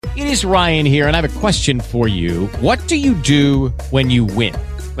It is Ryan here, and I have a question for you. What do you do when you win?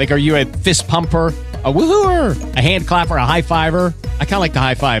 Like, are you a fist pumper, a woohooer, a hand clapper, a high fiver? I kind of like the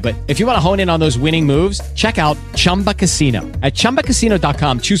high five, but if you want to hone in on those winning moves, check out Chumba Casino. At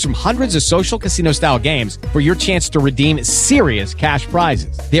ChumbaCasino.com, choose from hundreds of social casino-style games for your chance to redeem serious cash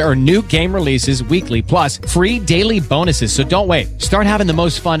prizes. There are new game releases weekly, plus free daily bonuses. So don't wait. Start having the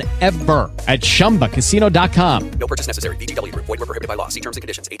most fun ever at ChumbaCasino.com. No purchase necessary. VGW. Void where prohibited by law. See terms and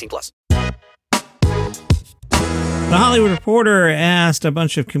conditions. 18+. The Hollywood Reporter asked a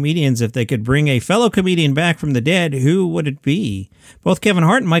bunch of comedians if they could bring a fellow comedian back from the dead. Who would it be? Both Kevin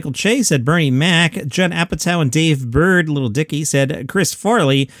Hart and Michael Che said Bernie Mac. Judd Apatow and Dave Bird, Little Dicky, said Chris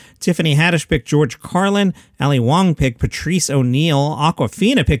Farley. Tiffany Haddish picked George Carlin. Ali Wong picked Patrice O'Neill.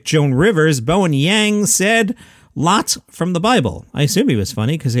 Awkwafina picked Joan Rivers. Bowen Yang said Lot from the Bible. I assume he was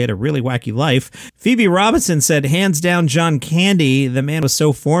funny because he had a really wacky life. Phoebe Robinson said, hands down, John Candy. The man was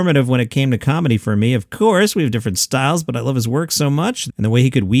so formative when it came to comedy for me. Of course, we have different styles, but I love his work so much. And the way he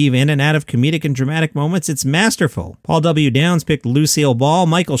could weave in and out of comedic and dramatic moments, it's masterful. Paul W. Downs picked Lucille Ball.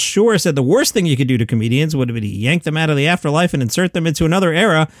 Michael Schur said the worst thing you could do to comedians would be to yank them out of the afterlife and insert them into another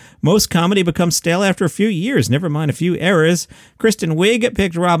era. Most comedy becomes stale after a few years, never mind a few eras. Kristen Wiig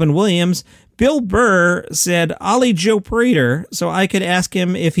picked Robin Williams. Bill Burr said Ollie Joe Prater, so I could ask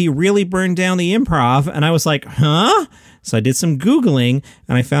him if he really burned down the Improv, and I was like, huh? So I did some Googling,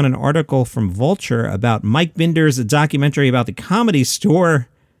 and I found an article from Vulture about Mike Binder's documentary about the Comedy Store.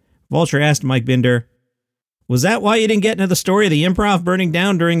 Vulture asked Mike Binder, was that why you didn't get into the story of the Improv burning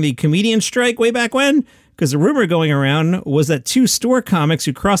down during the comedian strike way back when? Because the rumor going around was that two store comics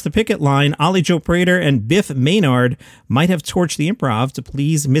who crossed the picket line, Ollie Joe Prater and Biff Maynard, might have torched the Improv to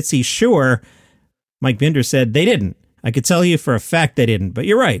please Mitzi Shore. Mike Binder said they didn't. I could tell you for a fact they didn't, but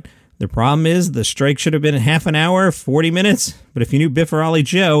you're right. The problem is the strike should have been half an hour, 40 minutes. But if you knew Biff or Ollie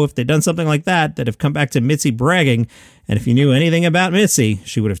Joe, if they'd done something like that, they'd have come back to Mitzi bragging. And if you knew anything about Mitzi,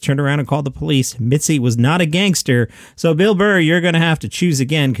 she would have turned around and called the police. Mitzi was not a gangster. So Bill Burr, you're going to have to choose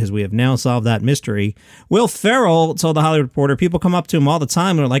again because we have now solved that mystery. Will Ferrell told the Hollywood Reporter, people come up to him all the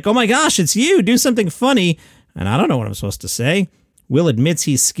time and are like, oh my gosh, it's you, do something funny. And I don't know what I'm supposed to say. Will admits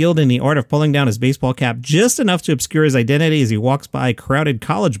he's skilled in the art of pulling down his baseball cap just enough to obscure his identity as he walks by crowded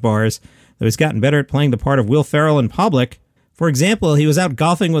college bars, though he's gotten better at playing the part of Will Ferrell in public. For example, he was out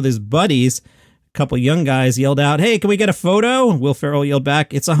golfing with his buddies. A couple young guys yelled out, hey, can we get a photo? Will Ferrell yelled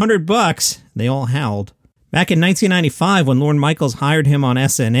back, it's $100. They all howled. Back in 1995, when Lorne Michaels hired him on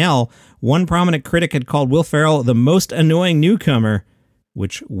SNL, one prominent critic had called Will Ferrell the most annoying newcomer,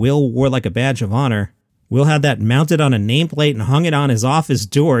 which Will wore like a badge of honor. Will had that mounted on a nameplate and hung it on his office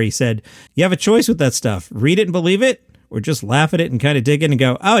door. He said, you have a choice with that stuff. Read it and believe it, or just laugh at it and kind of dig in and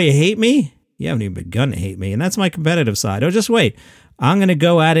go, oh, you hate me? You haven't even begun to hate me. And that's my competitive side. Oh, just wait. I'm going to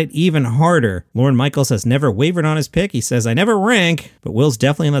go at it even harder. Lorne Michaels has never wavered on his pick. He says, I never rank, but Will's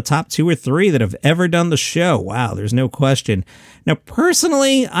definitely in the top 2 or 3 that have ever done the show. Wow, there's no question. Now,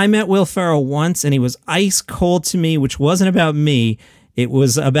 personally, I met Will Ferrell once, and he was ice cold to me, which wasn't about me. It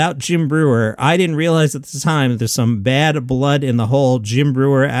was about Jim Breuer. I didn't realize at the time that there's some bad blood in the whole Jim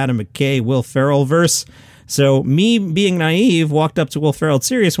Breuer, Adam McKay, Will Ferrell verse. So me being naive walked up to Will Ferrell at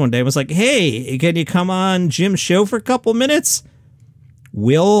Sirius one day and was like, hey, can you come on Jim's show for a couple minutes?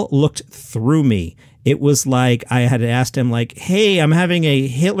 Will looked through me. It was like I had asked him like, hey, I'm having a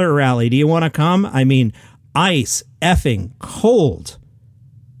Hitler rally. Do you want to come? I mean, ice effing cold.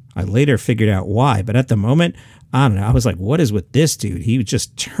 I later figured out why, but at the moment, I don't know. I was like, what is with this dude? He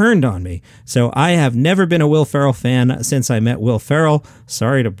just turned on me. So I have never been a Will Ferrell fan since I met Will Ferrell.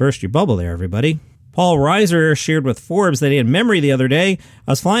 Sorry to burst your bubble there, everybody. Paul Reiser shared with Forbes that he had memory the other day.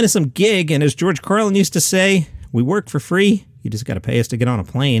 I was flying to some gig, and as George Carlin used to say, we work for free. You just got to pay us to get on a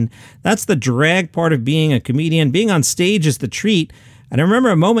plane. That's the drag part of being a comedian. Being on stage is the treat. And I remember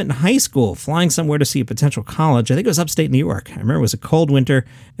a moment in high school flying somewhere to see a potential college. I think it was upstate New York. I remember it was a cold winter.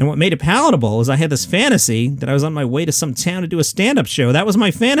 And what made it palatable was I had this fantasy that I was on my way to some town to do a stand-up show. That was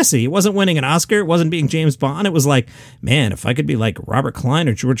my fantasy. It wasn't winning an Oscar. It wasn't being James Bond. It was like, man, if I could be like Robert Klein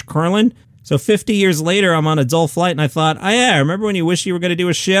or George Carlin. So 50 years later, I'm on a dull flight and I thought, oh yeah, remember when you wished you were going to do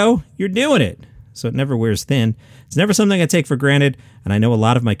a show? You're doing it. So it never wears thin. It's never something I take for granted. And I know a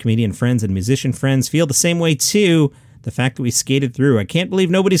lot of my comedian friends and musician friends feel the same way too. The fact that we skated through. I can't believe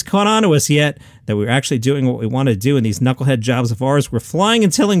nobody's caught on to us yet, that we're actually doing what we want to do in these knucklehead jobs of ours. We're flying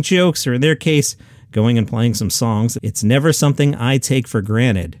and telling jokes, or in their case, going and playing some songs. It's never something I take for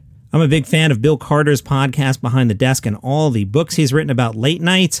granted. I'm a big fan of Bill Carter's podcast, Behind the Desk, and all the books he's written about late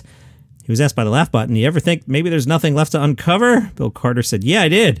night. He was asked by the Laugh Button, you ever think maybe there's nothing left to uncover? Bill Carter said, yeah, I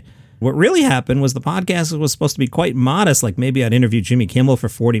did. What really happened was the podcast was supposed to be quite modest, like maybe I'd interview Jimmy Kimmel for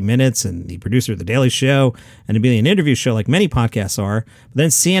 40 minutes and the producer of The Daily Show, and it'd be an interview show like many podcasts are. But then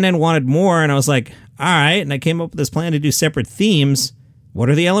CNN wanted more, and I was like, all right, and I came up with this plan to do separate themes. What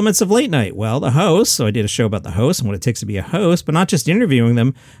are the elements of late night? Well, the host. So I did a show about the host and what it takes to be a host, but not just interviewing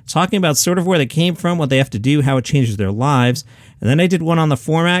them, talking about sort of where they came from, what they have to do, how it changes their lives. And then I did one on the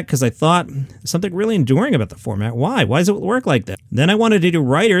format because I thought something really enduring about the format. Why? Why does it work like that? Then I wanted to do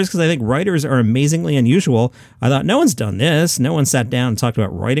writers because I think writers are amazingly unusual. I thought no one's done this. No one sat down and talked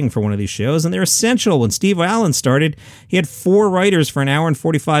about writing for one of these shows, and they're essential. When Steve Allen started, he had 4 writers for an hour and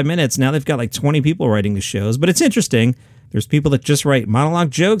 45 minutes. Now they've got like 20 people writing these shows, but it's interesting. There's people that just write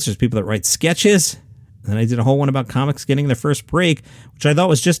monologue jokes. There's people that write sketches. And I did a whole one about comics getting their first break, which I thought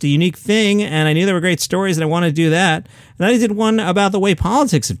was just a unique thing. And I knew there were great stories and I wanted to do that. And then I did one about the way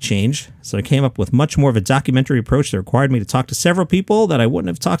politics have changed. So I came up with much more of a documentary approach that required me to talk to several people that I wouldn't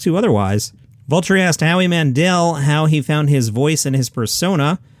have talked to otherwise. Vulture asked Howie Mandel how he found his voice and his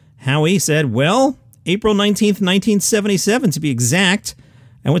persona. Howie said, well, April 19th, 1977 to be exact.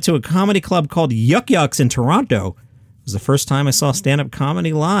 I went to a comedy club called Yuck Yucks in Toronto. It was the first time I saw stand-up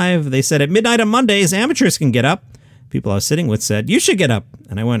comedy live. They said at midnight on Mondays, amateurs can get up. People I was sitting with said, you should get up.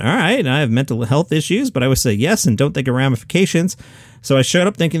 And I went, all right, I have mental health issues, but I would say yes and don't think of ramifications. So I showed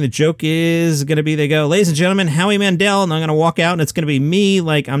up thinking the joke is going to be, they go, ladies and gentlemen, Howie Mandel, and I'm going to walk out and it's going to be me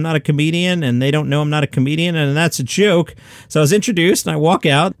like I'm not a comedian and they don't know I'm not a comedian and that's a joke. So I was introduced and I walk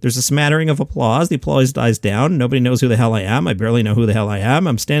out. There's a smattering of applause. The applause dies down. Nobody knows who the hell I am. I barely know who the hell I am.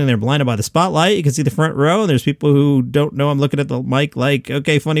 I'm standing there blinded by the spotlight. You can see the front row and there's people who don't know I'm looking at the mic like,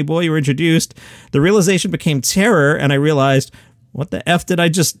 okay, funny boy, you were introduced. The realization became terror and I realized, what the F did I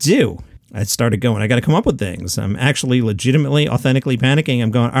just do? I started going, I got to come up with things. I'm actually legitimately, authentically panicking.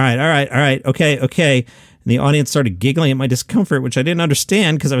 I'm going, all right, okay. And the audience started giggling at my discomfort, which I didn't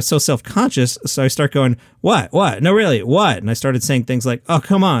understand because I was so self-conscious. So I start going, what? No, really, what? And I started saying things like, oh,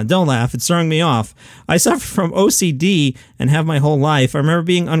 come on, don't laugh. It's throwing me off. I suffer from OCD and have my whole life. I remember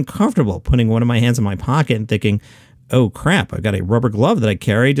being uncomfortable, putting one of my hands in my pocket and thinking, oh crap, I've got a rubber glove that I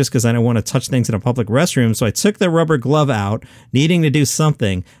carry just because I don't want to touch things in a public restroom. So I took the rubber glove out, needing to do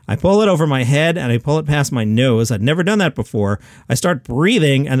something. I pull it over my head and I pull it past my nose. I'd never done that before. I start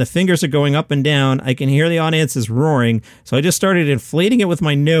breathing and the fingers are going up and down. I can hear the audience is roaring. So I just started inflating it with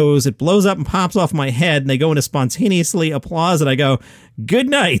my nose. It blows up and pops off my head and they go into spontaneously applause and I go, good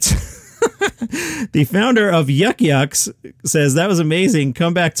night. The founder of Yuck Yucks says, that was amazing.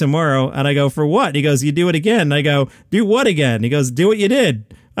 Come back tomorrow. And I go, for what? He goes, you do it again. And I go, do what again? He goes, do what you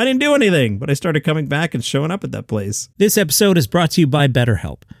did. I didn't do anything, but I started coming back and showing up at that place. This episode is brought to you by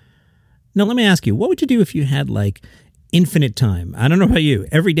BetterHelp. Now, let me ask you, what would you do if you had like infinite time? I don't know about you.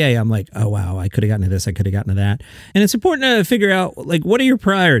 Every day I'm like, oh, wow, I could have gotten to this. I could have gotten to that. And it's important to figure out, like, what are your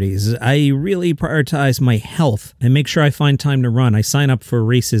priorities? I really prioritize my health and make sure I find time to run. I sign up for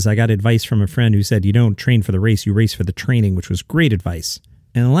races. I got advice from a friend who said, you don't train for the race, you race for the training, which was great advice.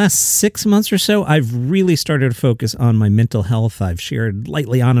 In the last 6 months or so, I've really started to focus on my mental health. I've shared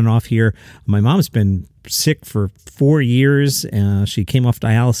lightly on and off here. My mom's been sick for 4 years. She came off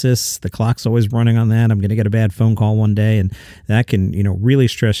dialysis. The clock's always running on that. I'm going to get a bad phone call one day, and that can, really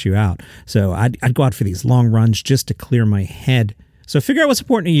stress you out. So I'd go out for these long runs just to clear my head. So figure out what's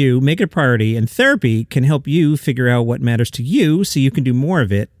important to you, make it a priority, and therapy can help you figure out what matters to you so you can do more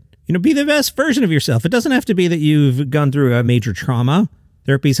of it. Be the best version of yourself. It doesn't have to be that you've gone through a major trauma.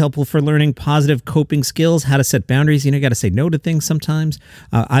 Therapy is helpful for learning positive coping skills, how to set boundaries. You got to say no to things sometimes.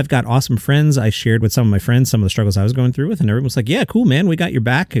 I've got awesome friends. I shared with some of my friends some of the struggles I was going through with, and everyone was like, yeah, cool, man. We got your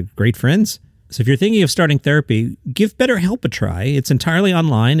back. Great friends. So if you're thinking of starting therapy, give BetterHelp a try. It's entirely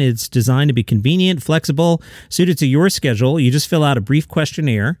online. It's designed to be convenient, flexible, suited to your schedule. You just fill out a brief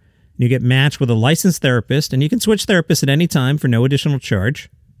questionnaire. You get matched with a licensed therapist, and you can switch therapists at any time for no additional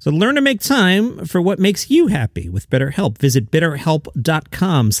charge. So learn to make time for what makes you happy with BetterHelp. Visit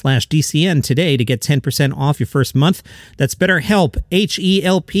BetterHelp.com/DCN today to get 10% off your first month. That's BetterHelp,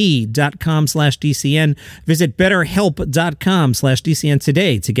 HELP.com/DCN. Visit BetterHelp.com/DCN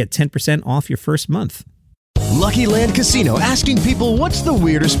today to get 10% off your first month. Lucky Land Casino, asking people, what's the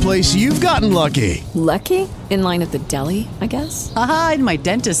weirdest place you've gotten lucky? Lucky? In line at the deli, I guess? Aha, in my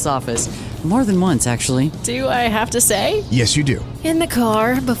dentist's office. More than once, actually. Do I have to say? Yes, you do. In the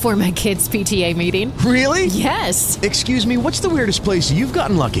car before my kids' PTA meeting. Really? Yes. Excuse me, what's the weirdest place you've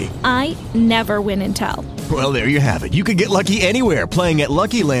gotten lucky? I never win and tell. Well, there you have it. You can get lucky anywhere, playing at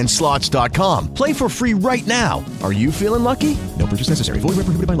LuckyLandSlots.com. Play for free right now. Are you feeling lucky? No purchase necessary. Void where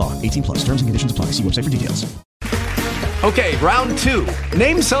prohibited by law. 18+. Terms and conditions apply. See website for details. Okay, round 2.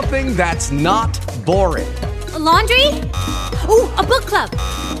 Name something that's not boring. A laundry? Ooh, a book club.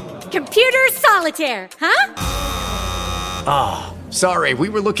 Computer solitaire, huh? Ah, sorry, we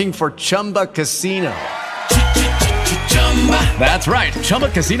were looking for Chumba Casino. That's right,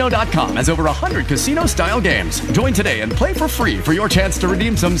 ChumbaCasino.com has over 100 casino-style games. Join today and play for free for your chance to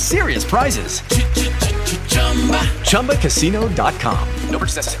redeem some serious prizes. ChumbaCasino.com. No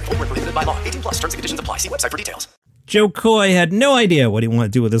purchase necessary. Void where prohibited by law. 18 plus. Terms and conditions apply. See website for details. Joe Coy had no idea what he wanted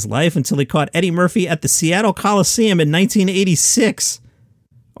to do with his life until he caught Eddie Murphy at the Seattle Coliseum in 1986.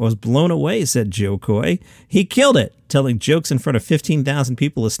 I was blown away, said Joe Coy. He killed it, telling jokes in front of 15,000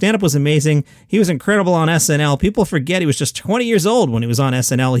 people. His stand-up was amazing. He was incredible on SNL. People forget he was just 20 years old when he was on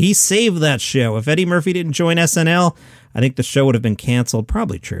SNL. He saved that show. If Eddie Murphy didn't join SNL, I think the show would have been canceled.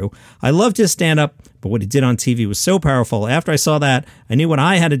 Probably true. I loved his stand-up, but what he did on TV was so powerful. After I saw that, I knew what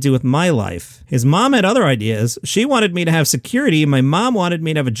I had to do with my life. His mom had other ideas. She wanted me to have security. My mom wanted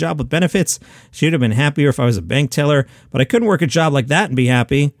me to have a job with benefits. She would have been happier if I was a bank teller, but I couldn't work a job like that and be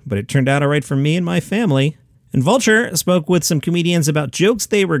happy. But it turned out all right for me and my family. And Vulture spoke with some comedians about jokes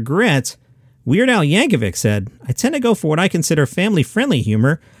they regret. Weird Al Yankovic said, I tend to go for what I consider family-friendly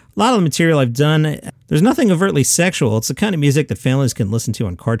humor. A lot of the material I've done, there's nothing overtly sexual. It's the kind of music that families can listen to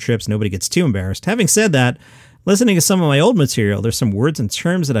on car trips. Nobody gets too embarrassed. Having said that, listening to some of my old material, there's some words and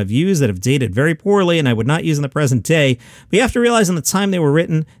terms that I've used that have dated very poorly and I would not use in the present day. But you have to realize in the time they were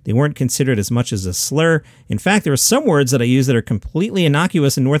written, they weren't considered as much as a slur. In fact, there are some words that I use that are completely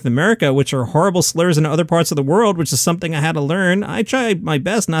innocuous in North America, which are horrible slurs in other parts of the world, which is something I had to learn. I try my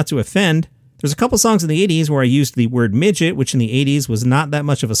best not to offend. There's a couple songs in the 80s where I used the word midget, which in the 80s was not that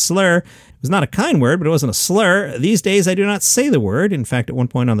much of a slur. It was not a kind word, but it wasn't a slur. These days, I do not say the word. In fact, at one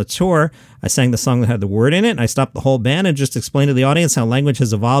point on the tour, I sang the song that had the word in it, and I stopped the whole band and just explained to the audience how language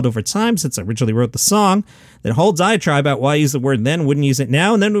has evolved over time since I originally wrote the song. That whole diatribe about why I used the word then, wouldn't use it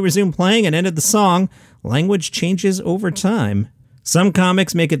now, and then we resumed playing and ended the song. Language changes over time. Some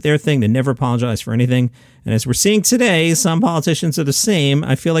comics make it their thing to never apologize for anything, and as we're seeing today, some politicians are the same.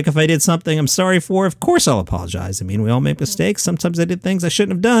 I feel like if I did something I'm sorry for, of course I'll apologize. I mean, we all make mistakes. Sometimes I did things I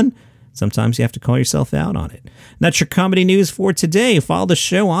shouldn't have done. Sometimes you have to call yourself out on it. And that's your comedy news for today. Follow the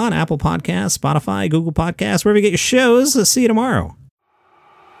show on Apple Podcasts, Spotify, Google Podcasts, wherever you get your shows. See you tomorrow.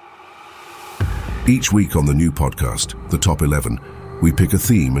 Each week on the new podcast, The Top 11, we pick a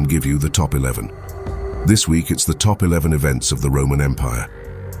theme and give you the top 11. This week, it's the top 11 events of the Roman Empire.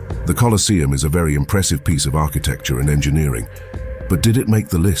 The Colosseum is a very impressive piece of architecture and engineering, but did it make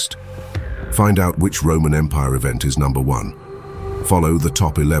the list? Find out which Roman Empire event is number 1. Follow the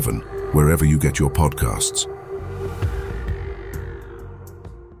top 11 wherever you get your podcasts.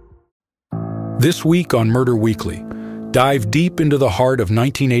 This week on Murder Weekly, dive deep into the heart of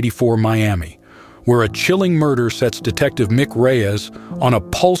 1984 Miami, where a chilling murder sets Detective Mick Reyes on a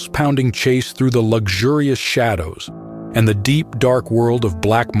pulse-pounding chase through the luxurious shadows and the deep, dark world of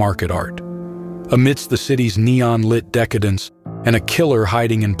black market art. Amidst the city's neon-lit decadence and a killer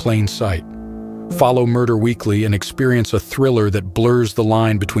hiding in plain sight. Follow Murder Weekly and experience a thriller that blurs the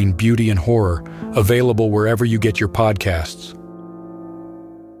line between beauty and horror, available wherever you get your podcasts.